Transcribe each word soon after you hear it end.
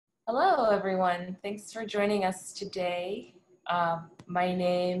Hello, everyone. Thanks for joining us today. My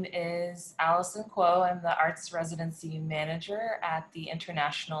name is Alison Kuo. I'm the Arts Residency Manager at the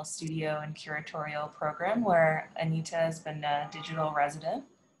International Studio and Curatorial Program, where Anita has been a digital resident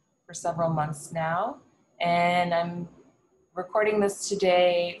for several months now. And I'm recording this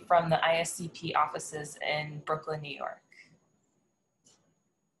today from the ISCP offices in Brooklyn, New York.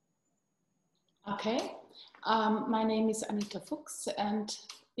 Okay, my name is Anita Fuchs, and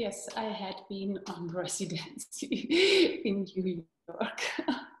yes, I had been on residency in New York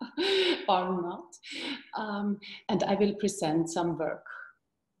or not, and I will present some work.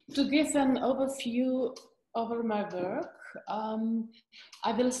 To give an overview over my work,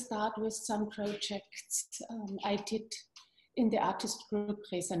 I will start with some projects I did in the artist group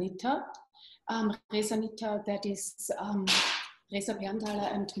RESANITA. RESANITA, that is Reza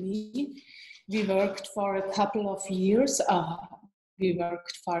Bernthaler and me. We worked for a couple of years. We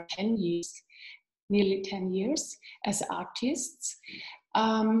worked for 10 years, nearly 10 years as artists.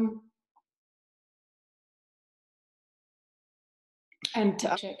 And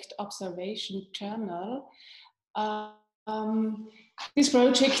project Observation Journal. This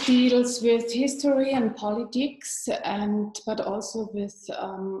project deals with history and politics, but also with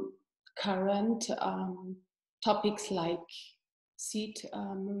current topics like seed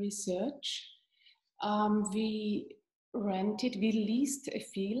research. We leased a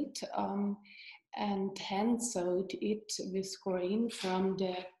field and hand-sowed it with grain from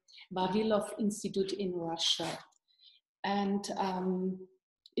the Vavilov Institute in Russia. And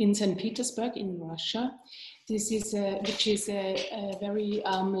in St. Petersburg in Russia, which is a very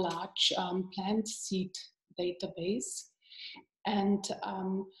large plant seed database. And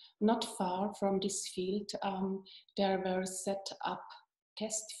not far from this field, there were set up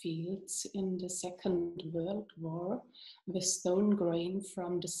test fields in the Second World War with stone grain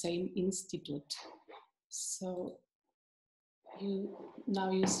from the same institute. So now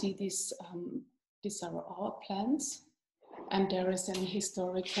you see this, these are our plans, and there is an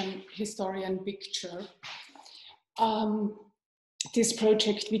historian picture. This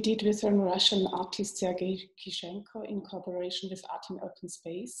project we did with a Russian artist, Sergei Kishenko, in cooperation with Art in Open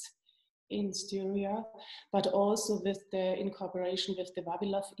Space in Styria, but also in cooperation with the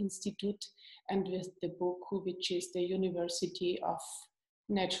Vavilov Institute and with the BOKU, which is the University of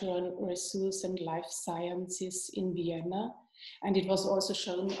Natural Resource and Life Sciences in Vienna. And it was also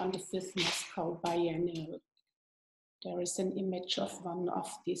shown on the 5th Moscow Biennial. There is an image of one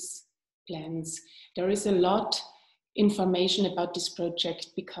of these plans. There is a lot information about this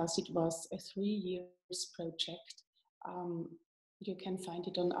project because it was a 3 years project. You can find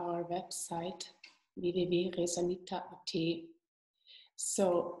it on our website, www.resanita.at.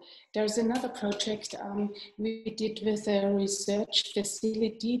 So there's another project we did with a research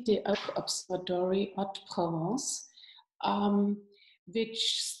facility, the Oak Observatory Haute-Provence,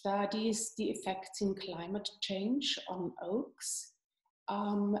 which studies the effects in climate change on oaks.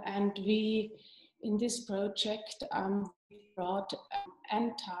 And we, in this project, we brought an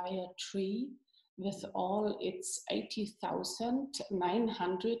entire tree with all its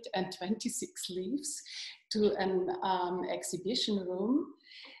 80,926 leaves to an exhibition room.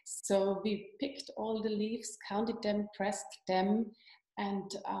 So we picked all the leaves, counted them, pressed them,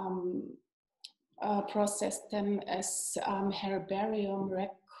 and processed them as herbarium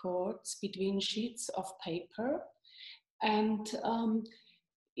records between sheets of paper. And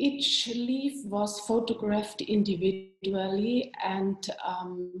each leaf was photographed individually, and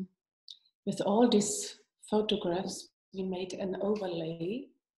with all these photographs, we made an overlay.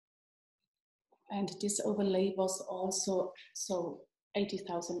 And this overlay was also, so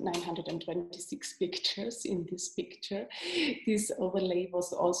 80,926 pictures in this picture. This overlay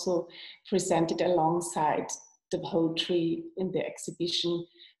was also presented alongside the whole tree in the exhibition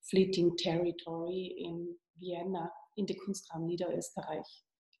Fleeting Territory in Vienna in the Kunstraum Niederösterreich.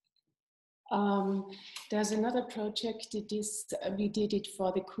 There's another project, we did it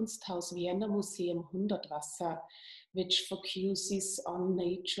for the Kunsthaus Vienna Museum Hundertwasser, which focuses on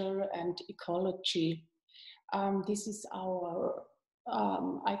nature and ecology. This is our,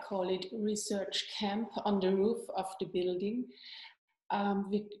 I call it research camp on the roof of the building.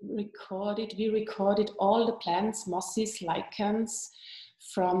 We recorded all the plants, mosses, lichens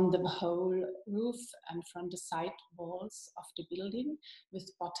from the whole roof and from the side walls of the building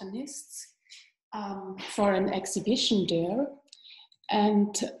with botanists for an exhibition there.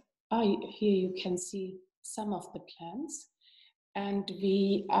 And here you can see some of the plants. And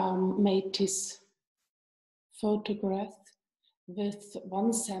we made this photograph with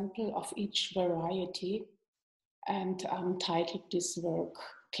one sample of each variety and titled this work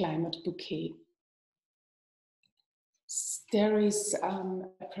climate bouquet. There is a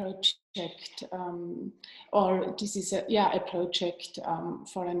project, or this is a project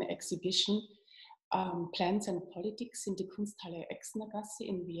for an exhibition, Plants and Politics in the Kunsthalle Exnergasse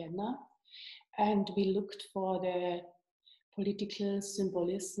in Vienna. And we looked for the political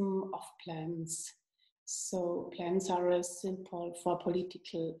symbolism of plants. So plants are a symbol for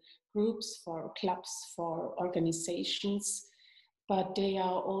political groups, for clubs, for organizations, but they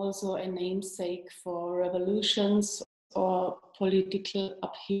are also a namesake for revolutions or political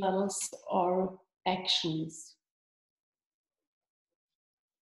upheavals or actions.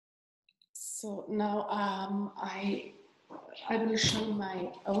 So now I will show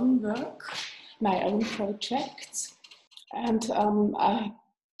my own work, my own projects, and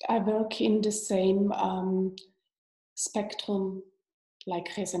I work in the same spectrum like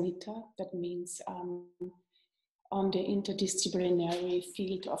RESANITA. That means on the interdisciplinary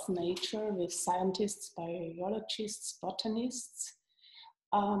field of nature with scientists, biologists, botanists.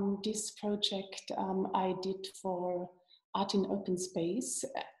 This project I did for Art in Open Space,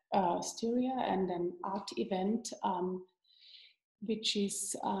 Styria, and an art event which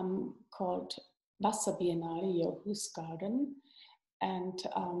is called Wasserbiennale, Johu's Garden. And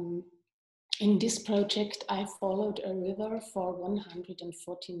in this project, I followed a river for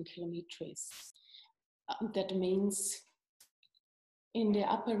 114 kilometers. That means in the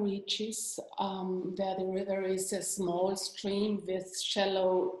upper reaches, where the river is a small stream with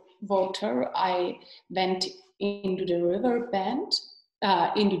shallow water, I went into the river bed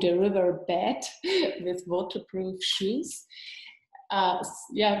with waterproof shoes.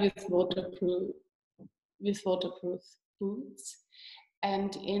 With waterproof boots.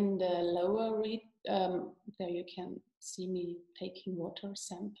 And in the lower there you can see me taking water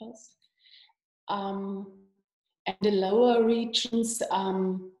samples. And the lower regions,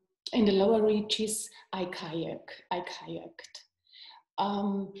 in the lower reaches, I kayaked.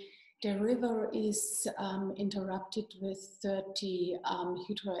 The river is interrupted with 30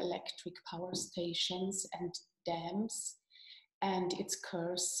 hydroelectric power stations and dams, and its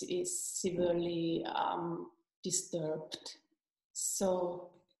course is severely disturbed.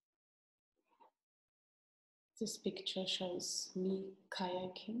 So this picture shows me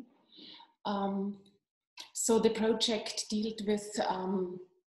kayaking. So the project dealt with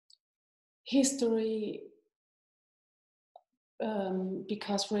history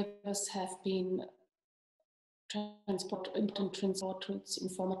because rivers have been important transport routes in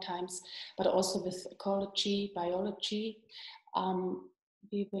former times, but also with ecology, biology.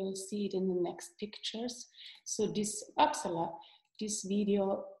 We will see it in the next pictures. So this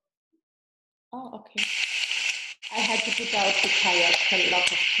video, oh, okay. I had to put out the kayak a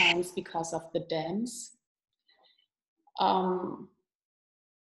lot of times because of the dams. How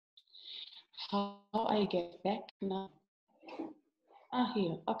I get back now?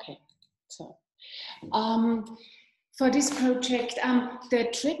 Here, okay. So, for this project, the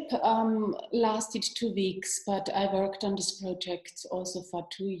trip lasted 2 weeks, but I worked on this project also for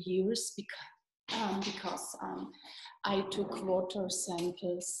 2 years because I took water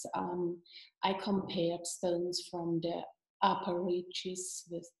samples. I compared stones from the upper reaches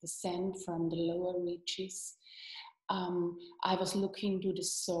with the sand from the lower reaches. I was looking to the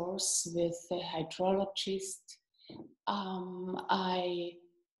source with the hydrologist. I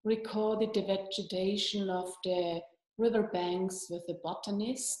recorded the vegetation of the riverbanks with a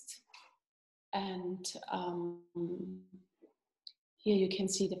botanist. And here you can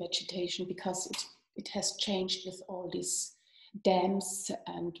see the vegetation because it has changed with all these dams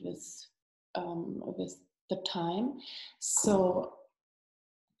and with the time. So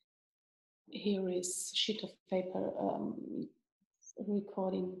here is a sheet of paper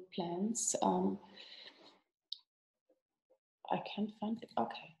recording plants. I can't find it.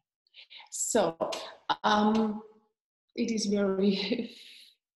 Okay. So it is very.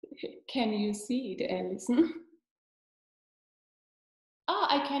 Can you see it, Alison? Oh,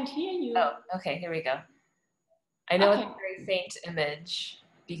 I can't hear you. Oh, okay, here we go. I know Okay. It's a very faint image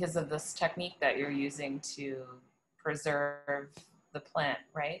because of this technique that you're using to preserve the plant,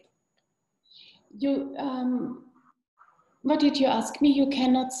 right? You, what did you ask me? You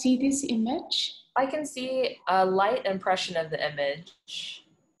cannot see this image? I can see a light impression of the image.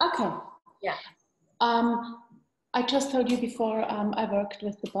 Okay. Yeah. I just told you before, I worked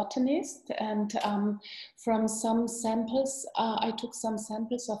with the botanist, and from some samples, I took some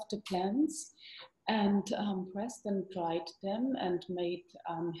samples of the plants and pressed and dried them and made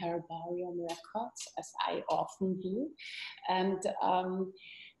herbarium records, as I often do. And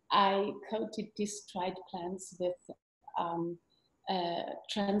I coated these dried plants with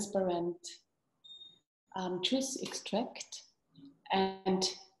transparent juice extract and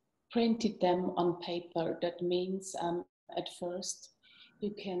printed them on paper. That means at first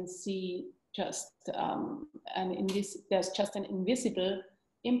you can see just there's just an invisible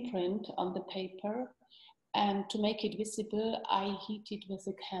imprint on the paper, and to make it visible, I heat it with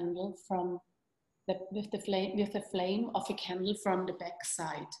a candle with the flame of a candle from the back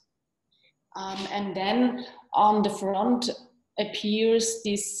side, and then on the front appears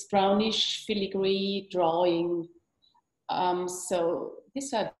this brownish filigree drawing. So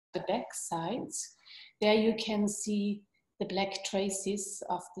these are the back sides. There you can see the black traces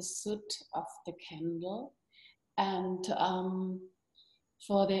of the soot of the candle. And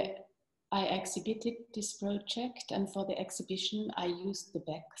I exhibited this project, and for the exhibition I used the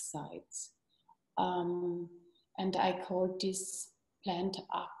back sides. And I called this plant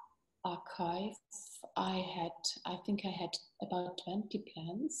archive. I think I had about 20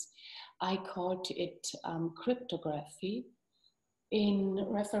 plants. I called it cryptography, in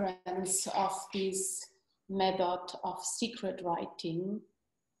reference of this method of secret writing,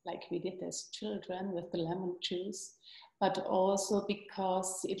 like we did as children with the lemon juice, but also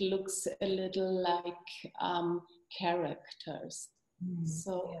because it looks a little like characters.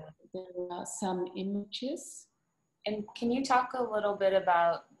 So yeah, there are some images. And can you talk a little bit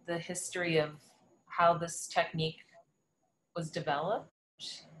about the history of how this technique was developed?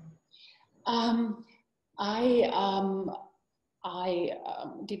 I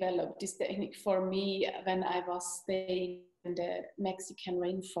developed this technique for me when I was staying in the Mexican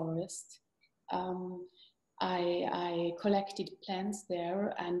rainforest. I collected plants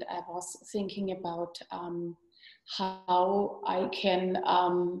there, and I was thinking about how I can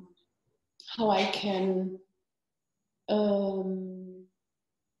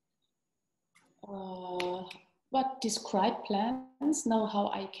describe plants, know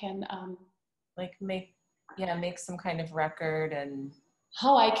how I can like make some kind of record, and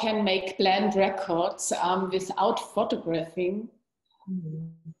how I can make plant records without photographing,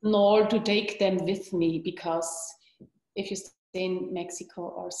 nor to take them with me, because if you stay in Mexico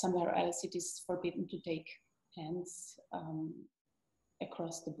or somewhere else, it is forbidden to take plants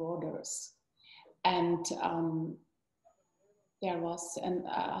across the borders. And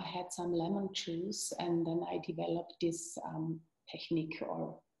I had some lemon juice, and then I developed this technique,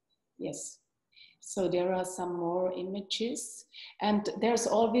 yes. So there are some more images, and there's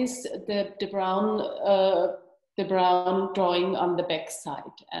always the brown drawing on the back side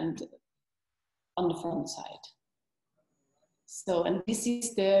and on the front side. So, and this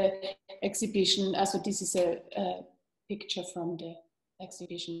is the exhibition. Also, this is a picture from the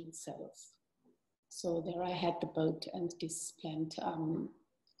exhibition itself. So there I had the boat and this plant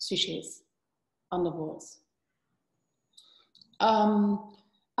sujets on the walls.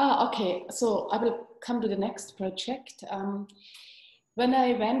 Okay, so I will come to the next project. When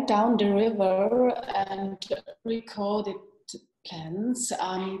I went down the river and recorded plants,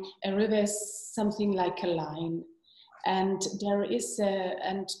 a river is something like a line, and there is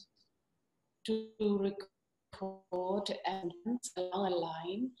to record and along a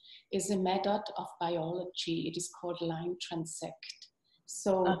line is a method of biology. It is called line transect.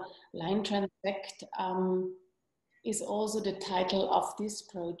 So line transect is also the title of this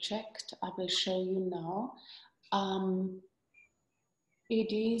project. I will show you now.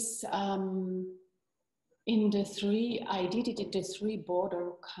 It is in the three, I did it in the three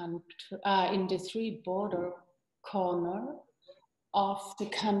border corner of the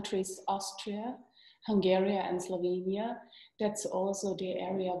countries Austria, Hungary, and Slovenia. That's also the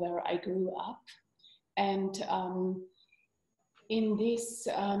area where I grew up. And in this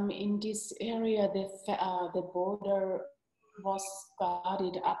area, the border was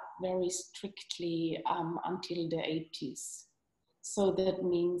guarded up very strictly until the 80s. So that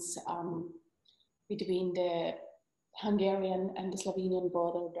means between the Hungarian and the Slovenian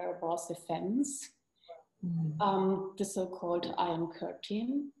border, there was a fence, the so-called Iron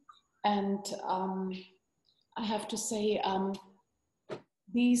Curtain. And I have to say,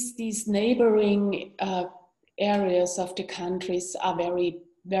 these neighboring areas of the countries are very,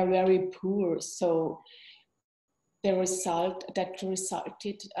 very, very poor. So the result that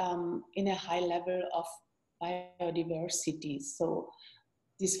resulted in a high level of biodiversity. So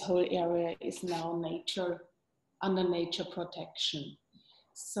this whole area is now under nature protection.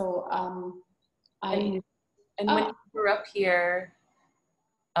 So and when you grew up here,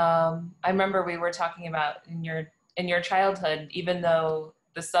 I remember we were talking about in your childhood, even though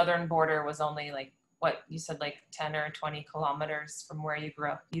the southern border was only like, what you said, like 10 or 20 kilometers from where you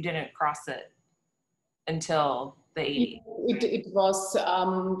grew up, you didn't cross it until the 80s? It was,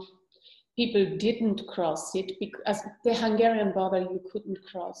 people didn't cross it because the Hungarian border you couldn't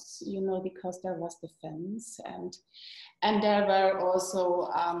cross, you know, because there was the fence, and there were also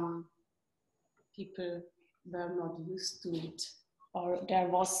people were not used to it, or there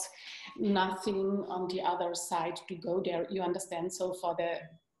was nothing on the other side to go there, you understand? So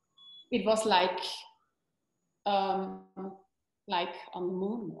it was like on the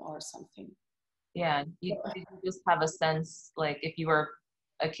moon or something. Yeah, you just have a sense, like if you were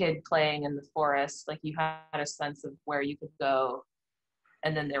a kid playing in the forest, like you had a sense of where you could go,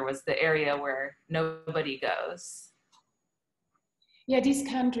 and then there was the area where nobody goes. Yeah, these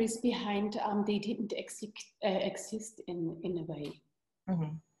countries behind, they didn't exist in a way.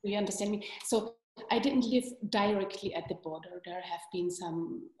 Mm-hmm. Do you understand me? So I didn't live directly at the border. There have been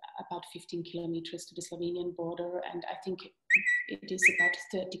some about 15 kilometers to the Slovenian border, and I think it is about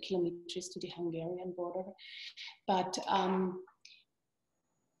 30 kilometers to the Hungarian border. But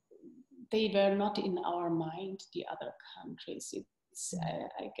they were not in our mind, the other countries.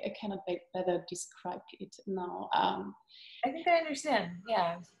 I cannot better describe it now. I think I understand,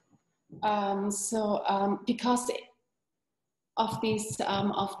 yeah. Because of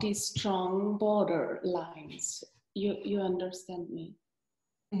these strong border lines, you understand me?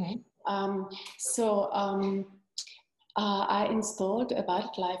 Mm-hmm. I installed a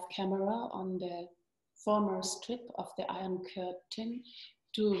wildlife camera on the former strip of the Iron Curtain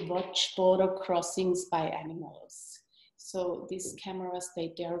to watch border crossings by animals. So this camera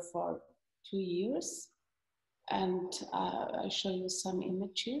stayed there for 2 years, and I'll show you some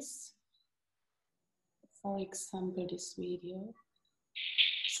images. For example, this video.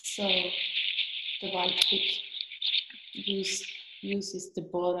 So the white pig uses the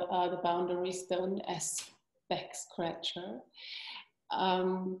boundary stone as back scratcher.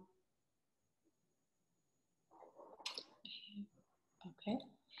 Okay,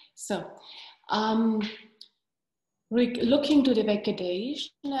 so looking to the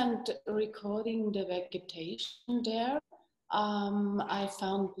vegetation and recording the vegetation there, I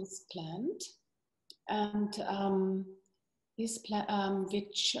found this plant, and this plant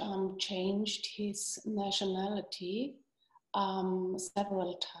which changed his nationality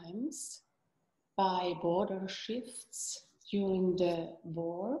several times by border shifts during the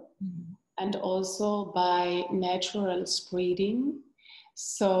war, mm-hmm. and also by natural spreading.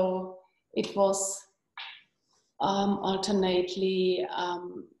 So it was alternately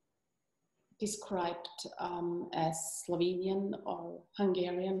described as Slovenian or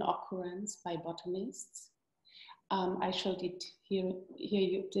Hungarian occurrence by botanists. I showed it here.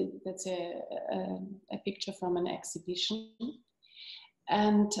 That's a picture from an exhibition.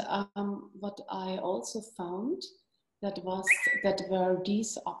 And what I also found that were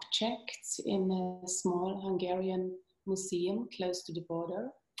these objects in a small Hungarian museum close to the border.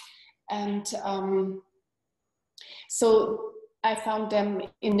 And so I found them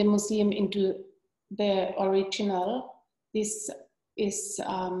in the museum into the original. This is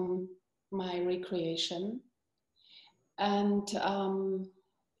my recreation. And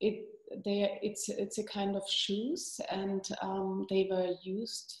it's a kind of shoes, and they were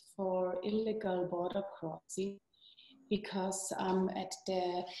used for illegal border crossing because at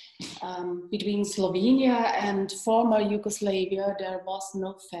the between Slovenia and former Yugoslavia there was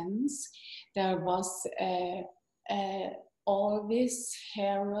no fence. There was a always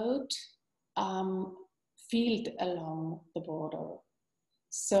harrowed field along the border.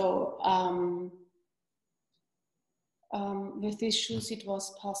 So with these shoes, it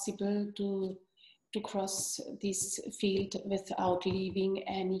was possible to cross this field without leaving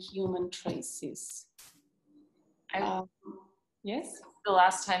any human traces. Yes? The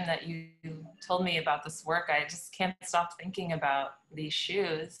last time that you told me about this work, I just can't stop thinking about these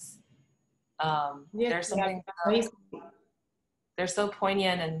shoes. Yes, there's something they're so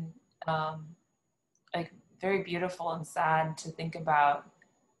poignant and like very beautiful and sad to think about.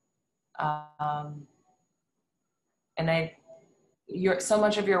 And so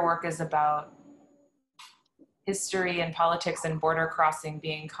much of your work is about history and politics and border crossing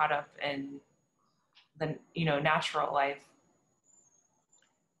being caught up in the natural life,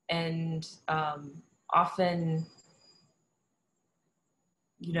 and often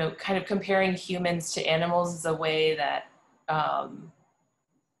kind of comparing humans to animals is a way that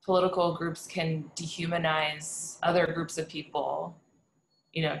political groups can dehumanize other groups of people,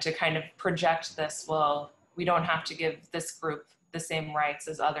 to kind of project this, well, we don't have to give this group the same rights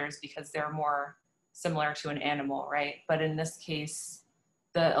as others because they're more similar to an animal, right? But in this case,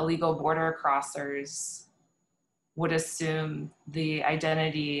 the illegal border crossers would assume the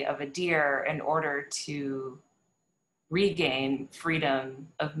identity of a deer in order to regain freedom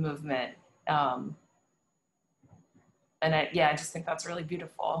of movement. And I just think that's really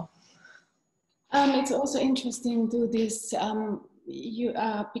beautiful. It's also interesting to this,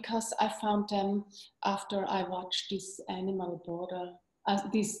 because I found them after I watched this animal border,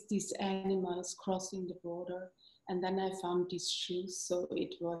 these animals crossing the border, and then I found these shoes. So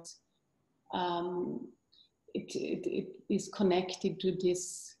it was, it is connected to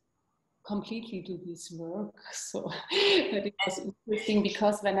this, completely to this work. So it was interesting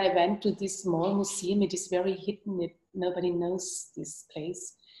because when I went to this small museum, it is very hidden. Nobody knows this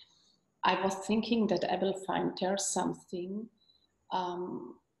place. I was thinking that I will find there something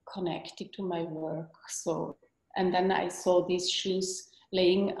connected to my work. So, and then I saw these shoes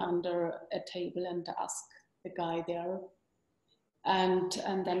laying under a table and asked the guy there. And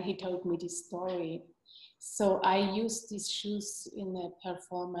then he told me this story. So I used these shoes in a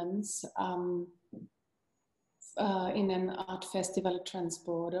performance in an art festival,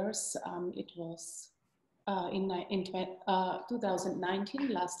 Transborders. It was in 2019,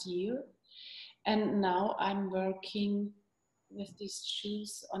 last year. And now I'm working with these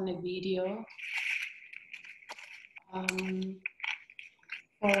shoes on a video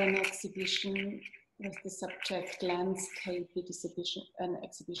for an exhibition with the subject landscape. It is an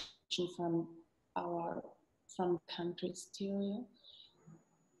exhibition from country Styria.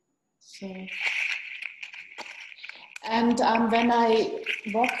 So, and when I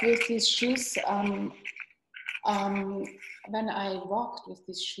walk with these shoes, when I walked with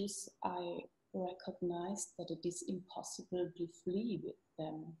these shoes, I recognized that it is impossible to flee with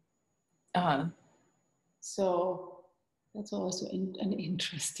them. So that's also an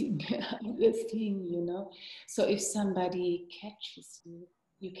interesting thing, you know. So if somebody catches you,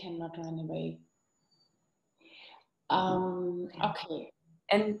 you cannot run away. Okay.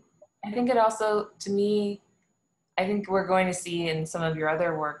 And I think it also, to me, I think we're going to see in some of your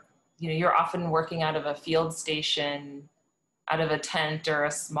other work, you know, you're often working out of a field station, out of a tent or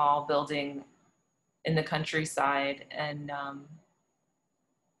a small building in the countryside. And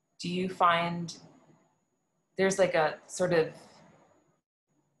do you find there's like a sort of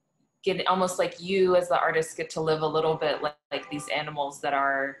almost like you as the artist get to live a little bit like these animals that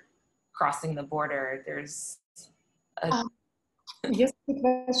are crossing the border? There's a yes, the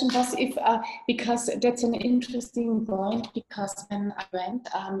question was if, because that's an interesting point, because when I went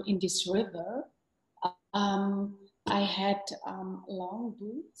in this river, I had long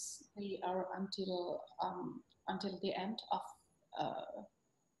boots. They are until the end of,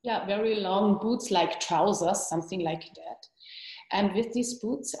 very long boots, like trousers, something like that. And with these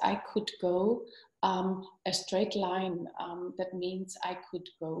boots, I could go a straight line. That means I could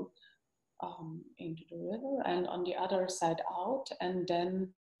go into the river and on the other side out, and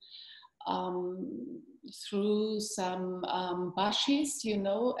then through some bushes, you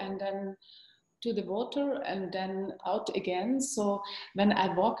know, and then to the water and then out again. So when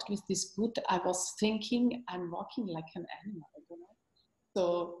I walked with this boot, I was thinking I'm walking like an animal, you know?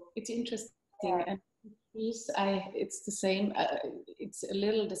 So it's interesting. Yeah. And it's the same, it's a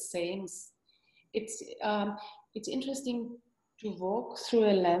little the same. It's interesting to walk through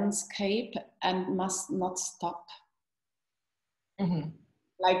a landscape and must not stop. Mm-hmm.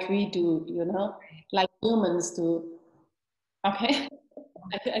 Like we do, you know, like humans do. Okay.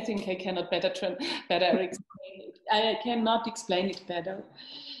 I think I cannot better explain it. I cannot explain it better.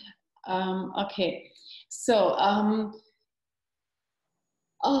 Okay, so I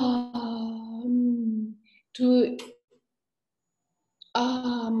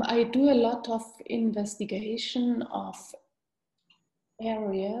do a lot of investigation of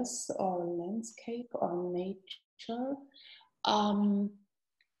areas or landscape or nature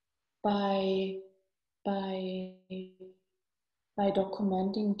by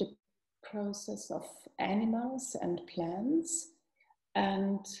documenting the process of animals and plants,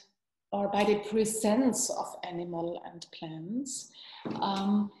 and or by the presence of animal and plants.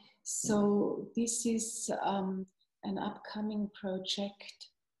 So this is an upcoming project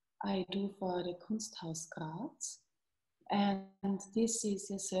I do for the Kunsthaus Graz, and this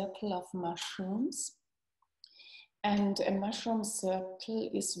is a circle of mushrooms. And a mushroom circle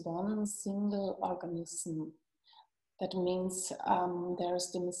is one single organism. That means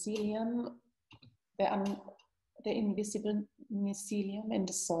there's the mycelium, the invisible mycelium in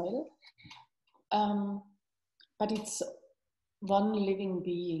the soil, but it's one living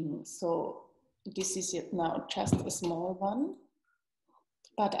being. So this is it now, just a small one.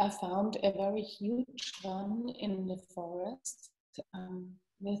 But I found a very huge one in the forest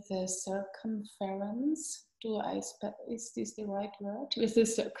with a circumference. Is this the right word? With a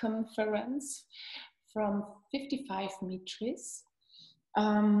circumference from 55 meters.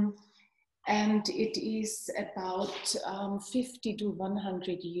 And it is about 50 to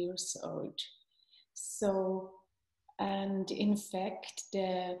 100 years old. So, and in fact,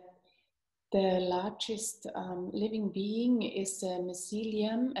 the largest living being is a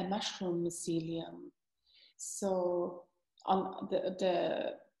mycelium, a mushroom mycelium. So, on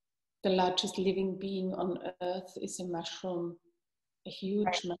the largest living being on Earth is a mushroom, a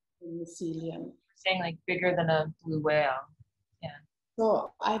huge mushroom mycelium. Saying like bigger than a blue whale. Yeah.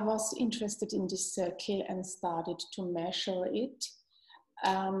 So I was interested in this circle and started to measure it.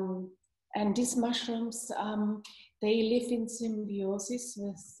 And these mushrooms, they live in symbiosis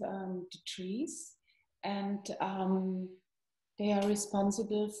with the trees, and they are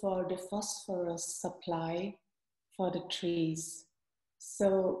responsible for the phosphorus supply for the trees.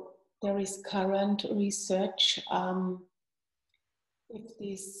 So there is current research if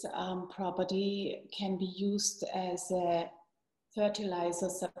this property can be used as a fertilizer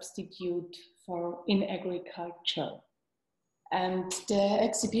substitute in agriculture. And the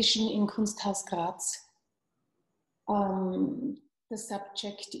exhibition in Kunsthaus Graz, the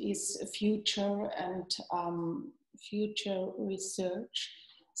subject is future and future research.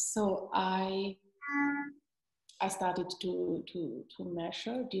 So I started to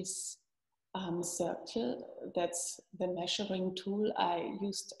measure this circle. That's the measuring tool I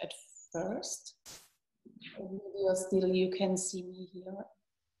used at first. Video still, you can see me here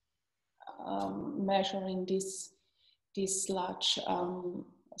measuring this large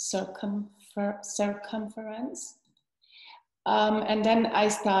circumference. And then I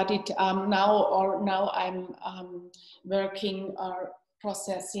started now I'm working or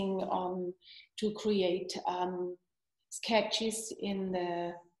processing on to create sketches in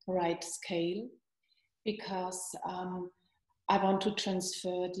the right scale, because I want to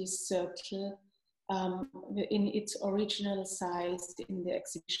transfer this circle in its original size in the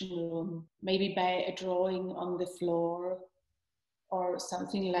exhibition room, maybe by a drawing on the floor or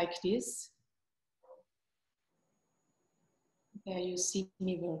something like this. There you see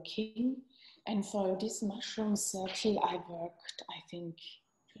me working. And for this mushroom circle, I worked, I think,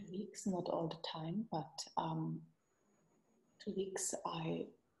 2 weeks, not all the time, but 2 weeks I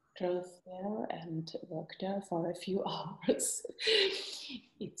drove there and worked there for a few hours.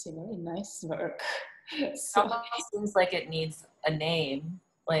 It's a very nice work. So, it almost seems like it needs a name,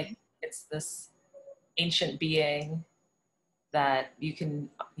 like it's this ancient being that you can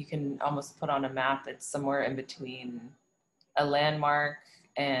almost put on a map. It's somewhere in between a landmark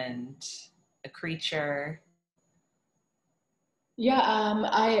and a creature. Yeah,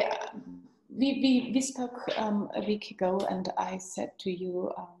 we spoke a week ago, and I said to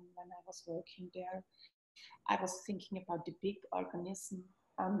you when I was working there, I was thinking about the big organism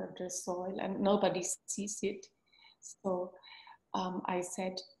under the soil, and nobody sees it. So I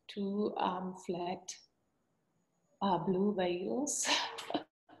said 2 flat blue whales.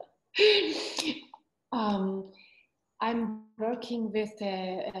 I'm working with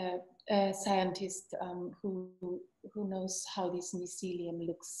a scientist who knows how this mycelium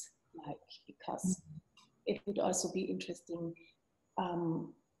looks like, because it would also be interesting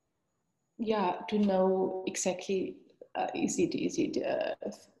to know exactly is it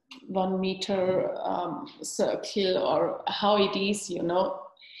 1 meter circle or how it is, you know.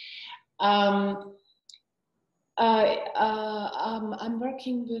 I'm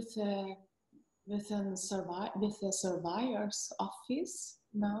working with the surveyor's office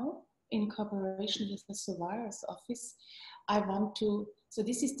now, in cooperation with the surveyor's office. I want to, so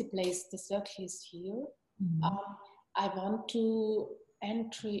this is the place, the circle is here. I want to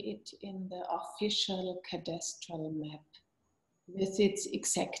entry it in the official cadastral map with its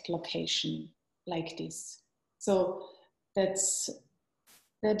exact location, like this. So that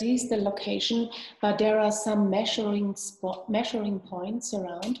is the location, but there are some measuring points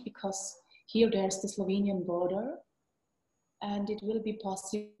around, because here there's the Slovenian border, and it will be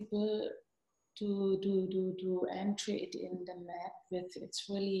possible to entry it in the map with its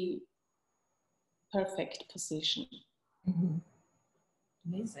really perfect position. Mm-hmm.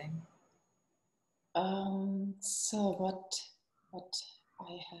 Amazing. So what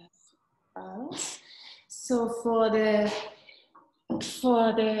I have else? So for the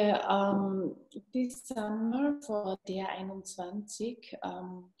this summer, for der 21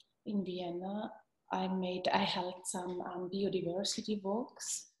 in Vienna, I held some biodiversity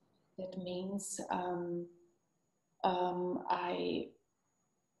walks. That means I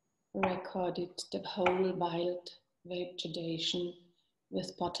recorded the whole wild vegetation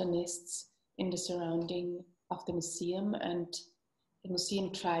with botanists in the surrounding of the museum, and the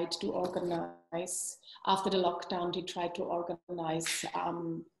museum tried to organize, after the lockdown, they tried to organize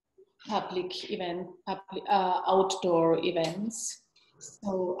public event, outdoor events.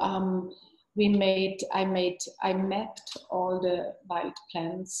 So I mapped all the wild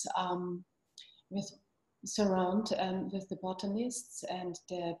plants with with the botanists, and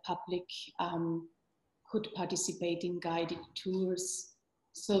the public could participate in guided tours.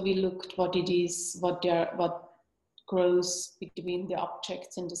 So we looked what it is, what grows between the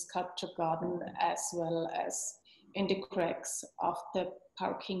objects in the sculpture garden, as well as in the cracks of the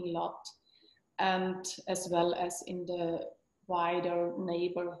parking lot, and as well as in the wider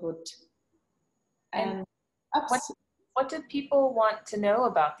neighborhood. And what did people want to know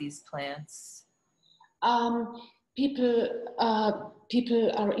about these plants? People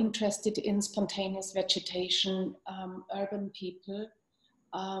are interested in spontaneous vegetation, urban people,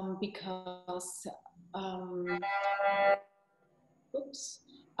 because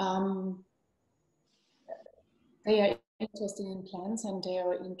they are interested in plants, and they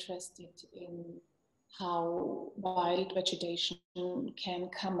are interested in how wild vegetation can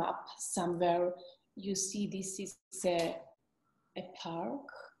come up somewhere. You see, this is a park,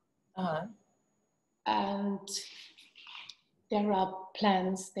 and there are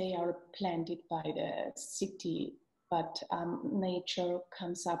plants, they are planted by the city, but nature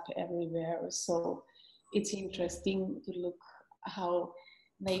comes up everywhere. So it's interesting to look how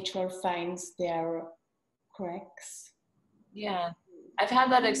nature finds their cracks. Yeah, I've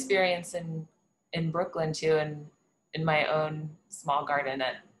had that experience in Brooklyn too, and in my own small garden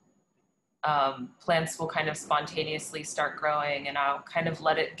that plants will kind of spontaneously start growing, and I'll kind of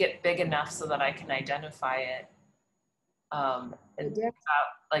let it get big enough so that I can identify it. And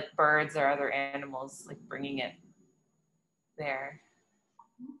like birds or other animals, like bringing it there.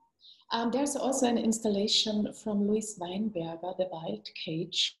 There's also an installation from Louis Weinberger, The Wild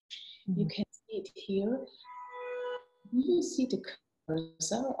Cage. You can see it here. Do you see the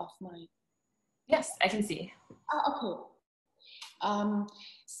cursor of my? Yes, I can see. Okay.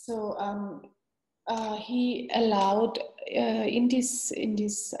 He allowed in this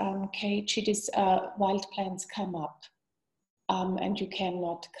cage, it is wild plants come up, and you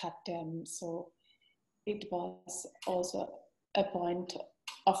cannot cut them. So it was also a point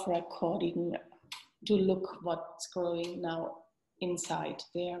of recording to look what's growing now inside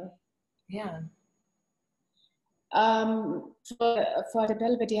there. Yeah. For the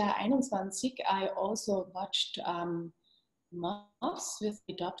Belvedere 21, I also watched moths with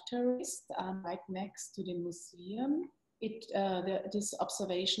Lepidopterist right next to the museum. This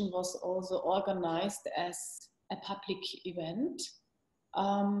observation was also organized as a public event.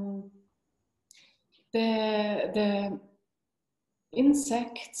 The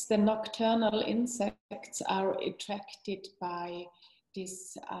insects, the nocturnal insects, are attracted by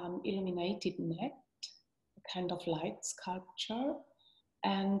this illuminated net, a kind of light sculpture,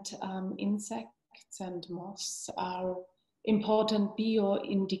 and insects and moths are important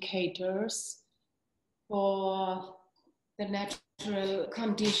bioindicators for the natural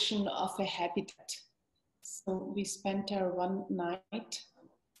condition of a habitat. So we spent there one night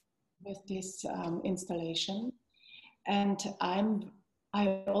with this installation, and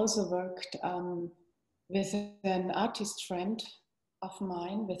I also worked with an artist friend of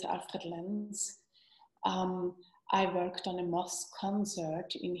mine, with Alfred Lenz. I worked on a moth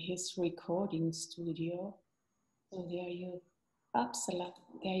concert in his recording studio. So there you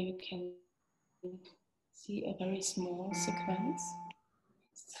can see a very small sequence.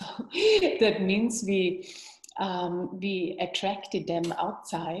 So that means we attracted them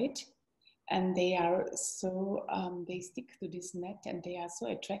outside, and they are so they stick to this net, and they are so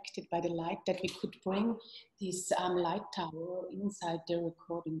attracted by the light that we could bring this light tower inside the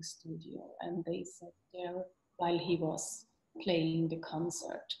recording studio, and they sat there while he was playing the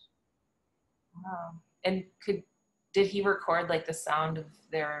concert. Wow. And did he record like the sound of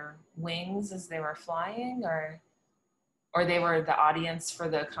their wings as they were flying, or they were the audience for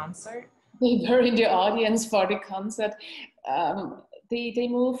the concert? They were in the audience for the concert. They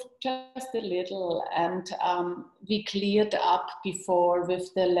moved just a little, and we cleared up before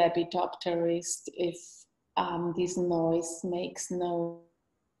with the Lepidopterist if this noise makes no.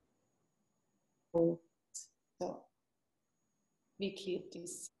 So we cleared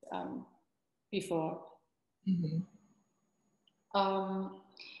this before. Mm-hmm.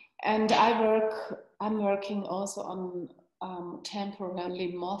 And I'm working also on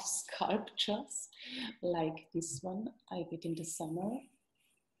temporarily moth sculptures, like this one I did in the summer.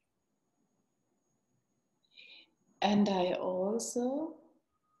 And I also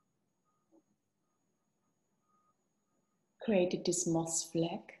created this moss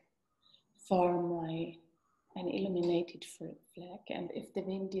flag for an illuminated flag, and if the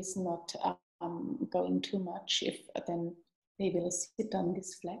wind is not going too much, then they will sit on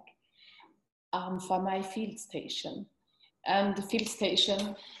this flag for my field station. And the field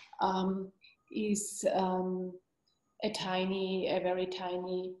station is a very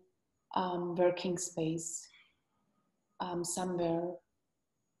tiny working space somewhere,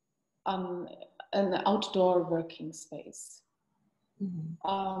 an outdoor working space.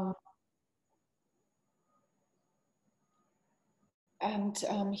 Mm-hmm. And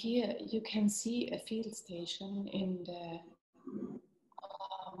here you can see a field station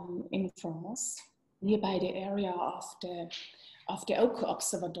in France, nearby the area of the Oak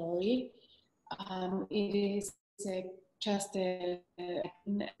Observatory. It is just and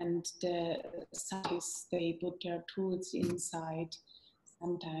the scientists, they put their tools inside.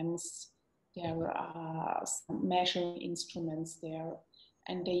 Sometimes there are some measuring instruments there,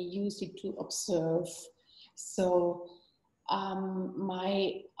 and they use it to observe. So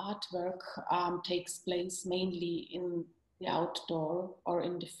my artwork takes place mainly in the outdoor or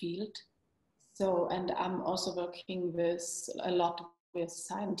in the field. So, and I'm also working with a lot with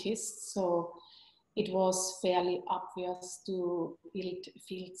scientists. So it was fairly obvious to build a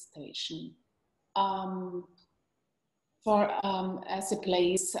field station as a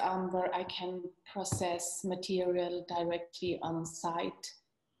place where I can process material directly on site.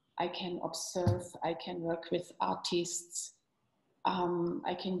 I can observe, I can work with artists.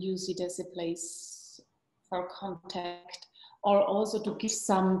 I can use it as a place for contact, or also to give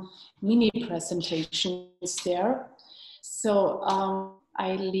some mini presentations there. So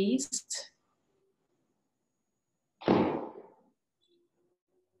I leased a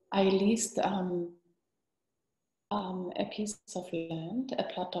piece of land, a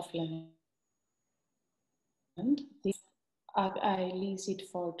plot of land. I leased it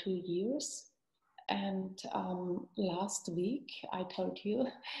for 2 years. And last week, I told you,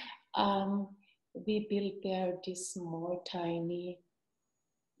 we built there this small, tiny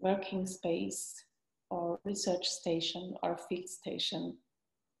working space or research station or field station.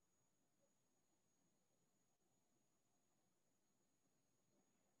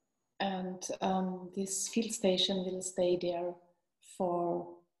 And this field station will stay there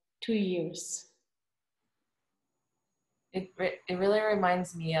for 2 years. It really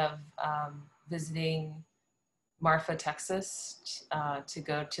reminds me of visiting Marfa, Texas, to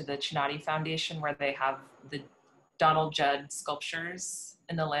go to the Chinati Foundation, where they have the Donald Judd sculptures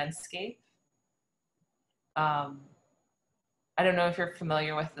in the landscape. I don't know if you're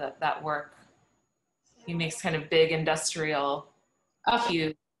familiar with that work. He makes kind of big industrial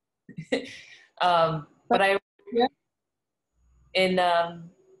cubes. But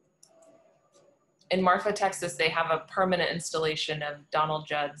in Marfa, Texas, they have a permanent installation of Donald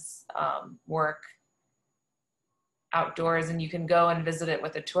Judd's work outdoors, and you can go and visit it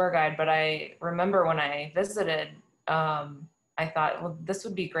with a tour guide. But I remember when I visited, I thought, well, this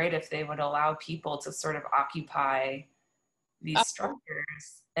would be great if they would allow people to sort of occupy these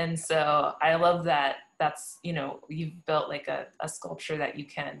structures. And so I love that that's, you know, you've built like a sculpture that you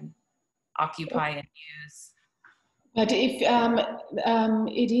can occupy and use. But if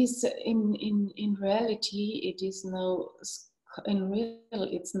it is in reality, it is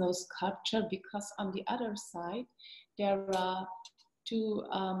it's no sculpture, because on the other side there are 2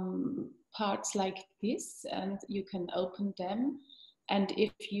 parts like this, and you can open them. And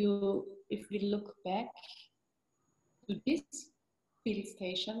if we look back to this field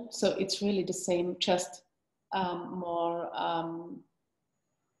station, so it's really the same, just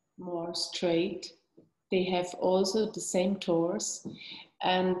more straight. They have also the same doors,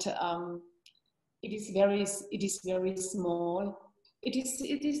 and it is very small. It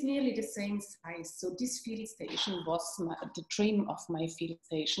is nearly the same size. So this field station was the dream of my field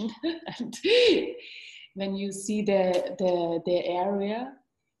station. And when you see the area,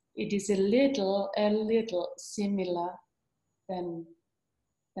 it is a little similar than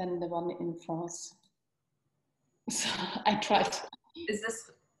the one in France. So I tried. Is this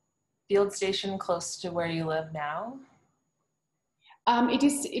field station close to where you live now? It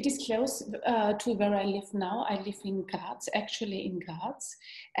is close to where I live now. I live in Graz, actually in Graz,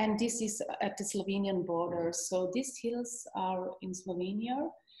 and this is at the Slovenian border. So these hills are in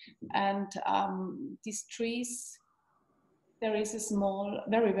Slovenia, and these trees, there is a small,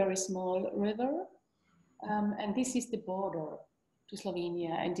 very small river, and this is the border to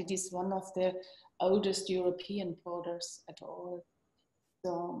Slovenia, and it is one of the oldest European borders at all.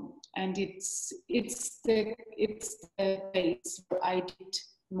 So, and it's the place where I did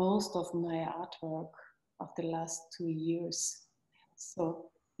most of my artwork of the last 2 years.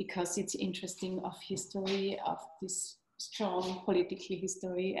 So because it's interesting of history, of this strong political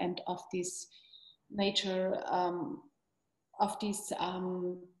history, and of this nature, of this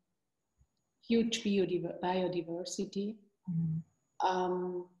huge biodiversity.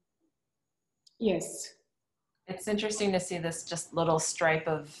 Yes. It's interesting to see this just little stripe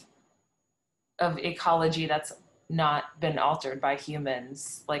of ecology that's not been altered by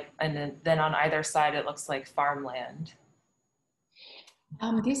humans, like, and then on either side it looks like farmland.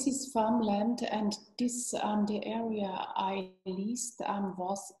 This is farmland, and this the area I leased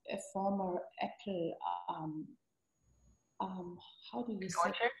was a former apple. How do you say?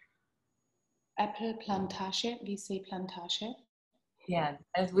 Orchard? Apple plantage. We say plantage. Yeah,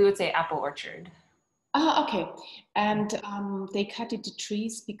 as we would say apple orchard. Okay. And they cut the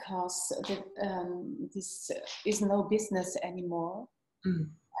trees because this is no business anymore. Mm.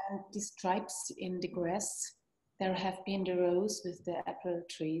 And the stripes in the grass, there have been the rows with the apple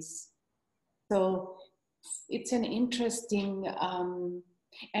trees. So it's an interesting,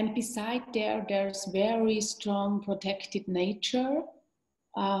 and beside there's very strong protected nature.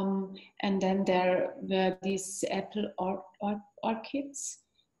 And then there were these apple orchids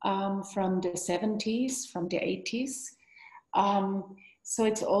from the 70s, from the 80s. So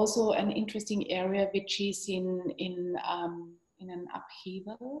it's also an interesting area which is in an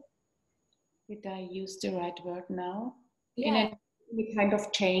upheaval. Did I use the right word now? Yeah. In a kind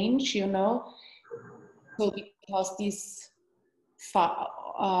of change, you know. So because this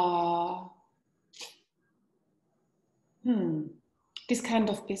this kind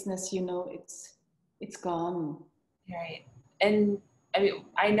of business, you know, it's gone. Right. And I mean,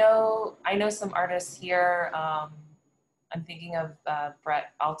 I know some artists here. I'm thinking of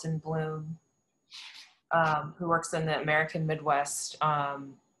Brett Alton Bloom, who works in the American Midwest,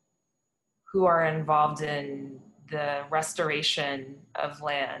 who are involved in the restoration of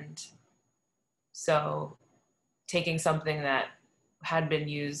land. So taking something that had been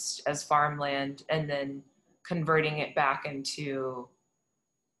used as farmland and then converting it back into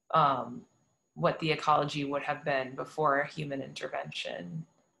what the ecology would have been before human intervention.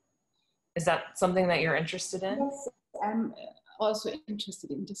 Is that something that you're interested in? Yes, I'm also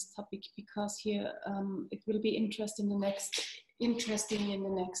interested in this topic because here it will be interesting in the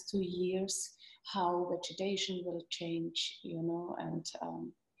next 2 years how vegetation will change, you know, and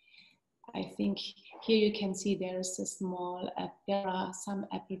I think here you can see there is a small, there are some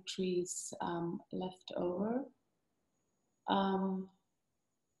apple trees left over.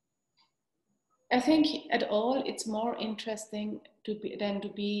 I think at all it's more interesting than to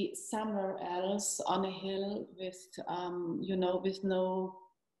be somewhere else on a hill with, you know, with no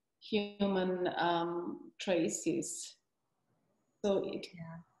human traces. So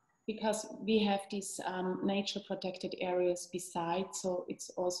because we have these nature protected areas beside, so it's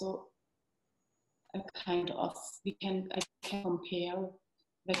also a kind of, I can compare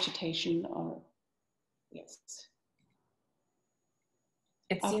vegetation or, yes.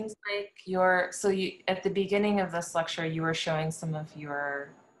 It seems like at the beginning of this lecture, you were showing some of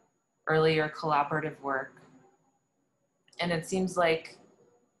your earlier collaborative work. And it seems like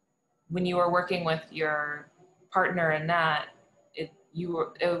when you were working with your partner in that, it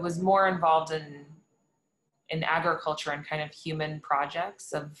was more involved in agriculture and kind of human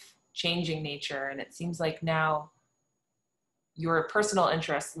projects of changing nature. And it seems like now your personal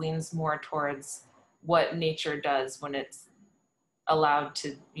interest leans more towards what nature does when it's allowed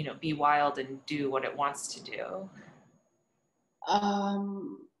to, you know, be wild and do what it wants to do.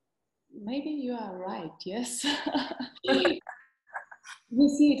 Maybe you are right, yes. We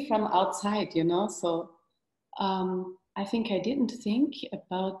see it from outside, you know, so I think I didn't think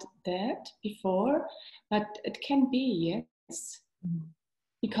about that before, but it can be, yes. Mm-hmm.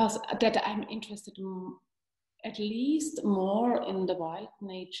 Because that I'm interested in at least more in the wild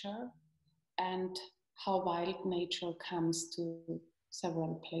nature and how wild nature comes to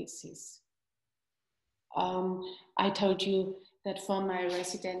several places. I told you that for my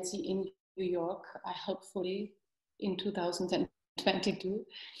residency in New York, I hopefully in 2022,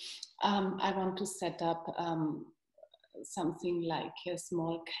 I want to set up something like a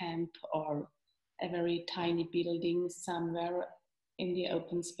small camp or a very tiny building somewhere in the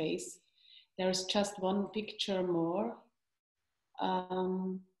open space. There's just one picture more.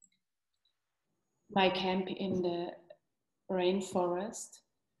 My camp in the rainforest.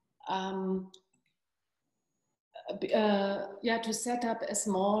 To set up a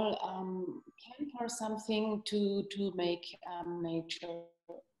small camp or something to make nature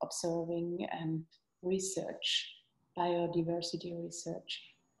observing and research, biodiversity research.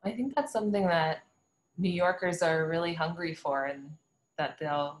 I think that's something that New Yorkers are really hungry for, and that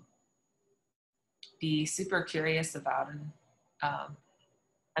they'll be super curious about. And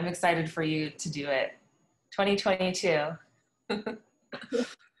I'm excited for you to do it. 2022.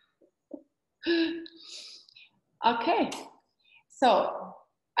 Okay, so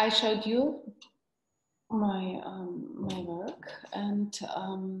I showed you my my work, and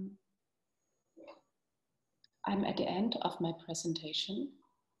I'm at the end of my presentation.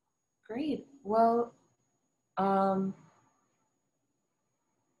 Great. Well, I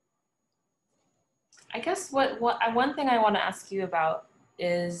guess one thing I want to ask you about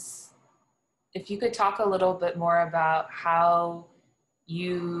is if you could talk a little bit more about how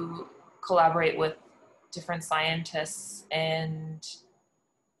you collaborate with different scientists, and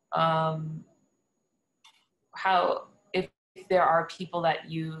how, if there are people that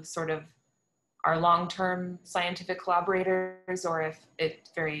you sort of are long-term scientific collaborators, or if it's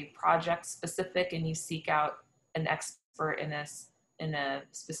very project specific and you seek out an expert in a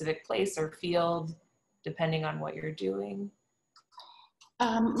specific place or field, depending on what you're doing.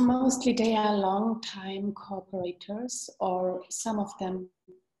 Mostly they are long-time cooperators, or some of them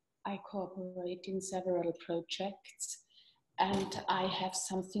I cooperate in several projects, and I have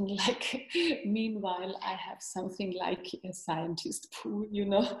something like, meanwhile, I have something like a scientist pool, you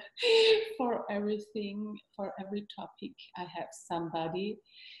know, for everything, for every topic, I have somebody.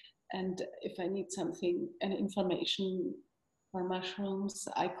 And if I need something, an information for mushrooms,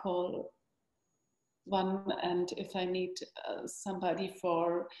 I call one, and if I need somebody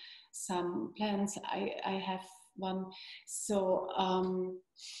for some plants, I have one. So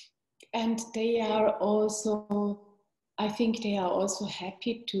and they are also, I think they are also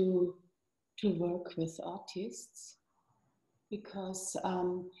happy to work with artists, because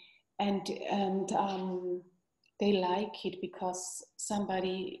they like it because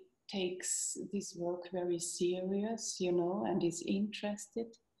somebody takes this work very serious, you know, and is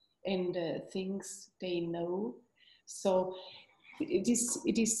interested in the things they know. So it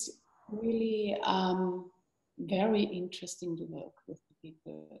is really very interesting to work with the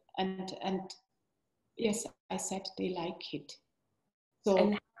people, and yes, I said they like it. So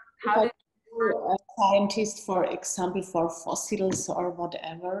And if I a scientist, for example, for fossils or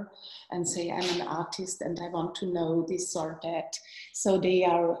whatever, and say I'm an artist and I want to know this or that, so they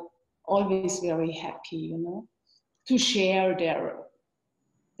are always very happy, you know, to share their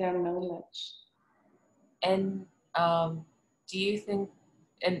knowledge. And do you think,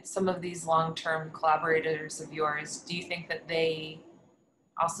 and some of these long-term collaborators of yours, do you think that they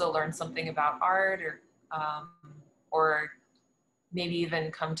also learn something about art, or maybe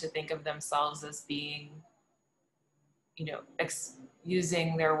even come to think of themselves as being, you know,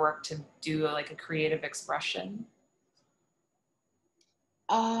 using their work to do like a creative expression?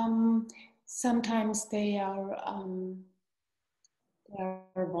 Sometimes they are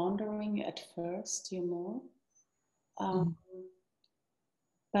wandering at first, you know,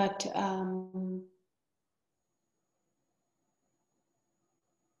 but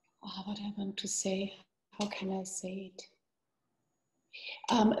what I want to say, how can I say it?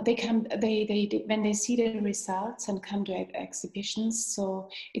 They come, they when they see the results and come to exhibitions, so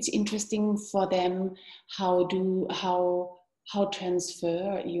it's interesting for them how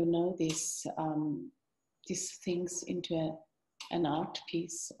transfer, you know, these things into an art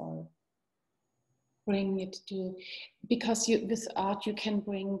piece, or bring it to, because with art you can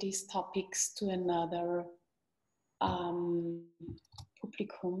bring these topics to another publicum,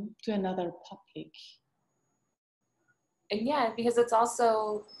 to another public. And yeah, because it's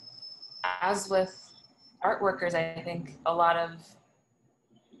also, as with art workers, I think a lot of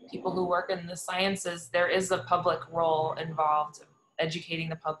people who work in the sciences, there is a public role involved, educating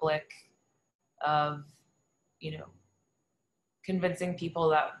the public, of, you know, convincing people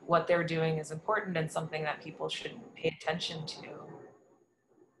that what they're doing is important and something that people should pay attention to.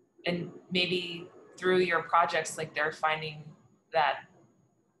 And maybe through your projects, like, they're finding that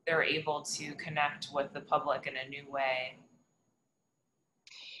they're able to connect with the public in a new way.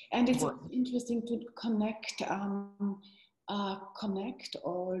 And it's interesting to connect all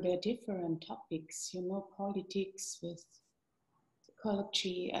the different topics, you know, politics with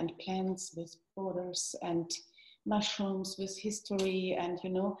ecology, and plants with borders, and mushrooms with history, and, you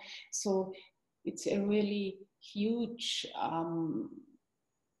know, so it's a really huge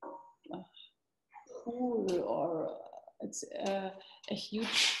pool, or it's a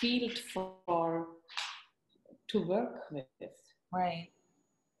huge field to work with. Right.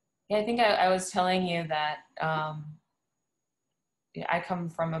 Yeah, I think I was telling you that I come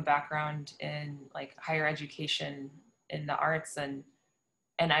from a background in like higher education in the arts, and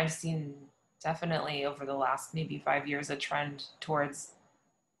I've seen definitely over the last maybe 5 years a trend towards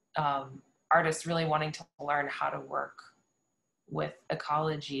artists really wanting to learn how to work with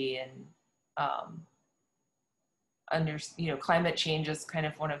ecology and climate change is kind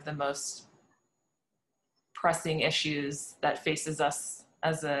of one of the most pressing issues that faces us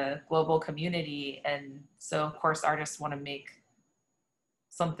as a global community. And so of course artists want to make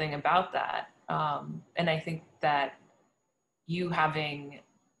something about that. And I think that you having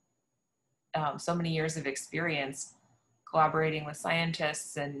so many years of experience collaborating with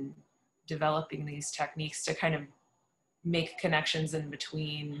scientists and developing these techniques to kind of make connections in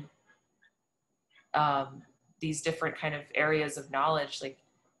between these different kind of areas of knowledge, like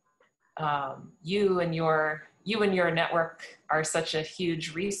you and your network are such a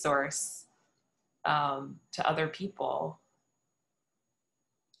huge resource to other people.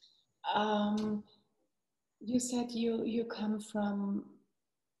 You said you come from.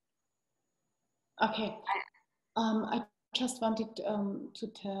 Okay. I just wanted to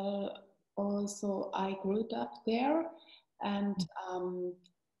tell also I grew up there, and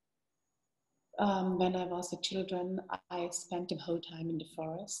when I was a children, I spent the whole time in the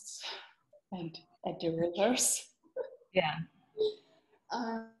forests and at the rivers. Yeah.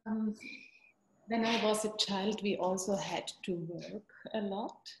 When I was a child, we also had to work a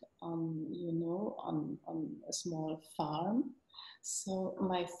lot on a small farm. So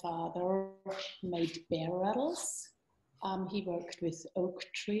my father made barrels. He worked with oak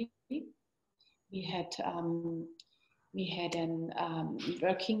tree. We had an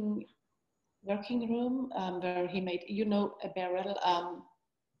working room where he made a barrel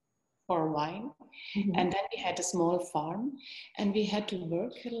for wine. Mm-hmm. And then we had a small farm, and we had to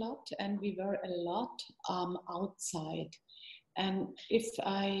work a lot, and we were a lot outside. And if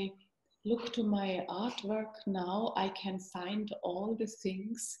I look to my artwork now, I can find all the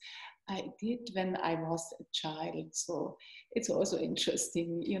things I did when I was a child. So it's also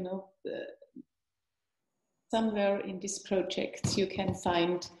interesting, somewhere in these projects you can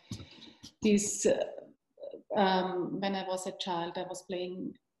find this. When I was a child, I was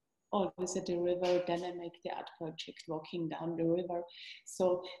playing always at the river, then I make the art project walking down the river.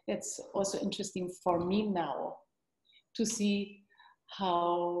 So that's also interesting for me now to see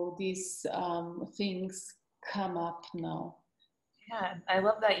how these things come up now. Yeah, I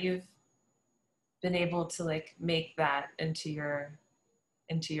love that you've been able to like make that into your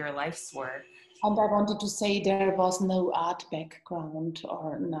life's work. And I wanted to say there was no art background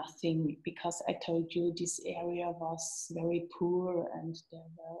or nothing, because I told you this area was very poor and there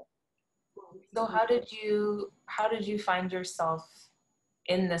were. So how did you find yourself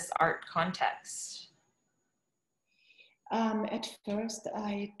in this art context? At first,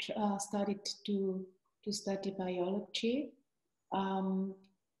 I started to study biology, and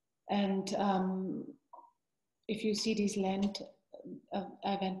if you see this land,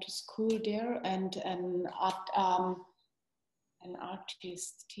 I went to school there, and an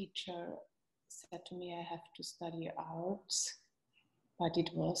artist teacher said to me, I have to study arts, but it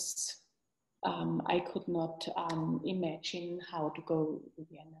was. I could not imagine how to go to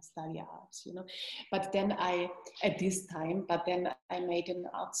Vienna study arts, But then I made an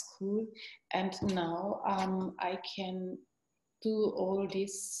art school, and now I can do all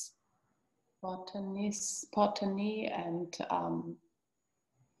this botany and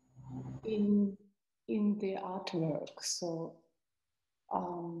in the artwork. So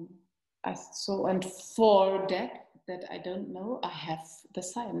and for that I don't know, I have the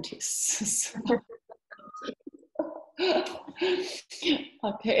scientists.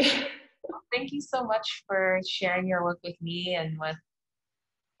 Okay. Well, thank you so much for sharing your work with me and with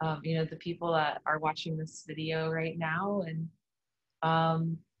the people that are watching this video right now. And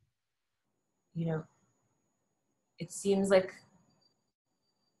it seems like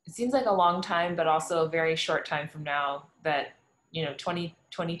a long time, but also a very short time from now that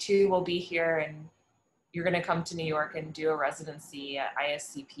 2022 will be here, and you're going to come to New York and do a residency at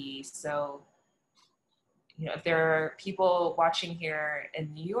ISCP. So if there are people watching here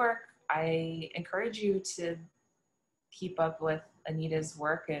in New York, I encourage you to keep up with Anita's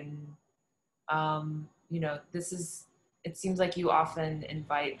work. And it seems like you often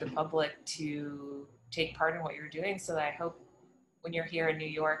invite the public to take part in what you're doing. So I hope when you're here in New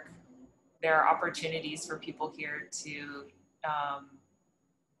York, there are opportunities for people here to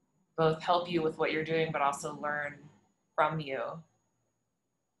both help you with what you're doing, but also learn from you.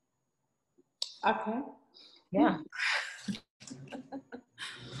 Okay. Yeah.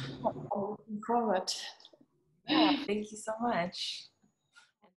 I'm looking forward. Yeah, thank you so much.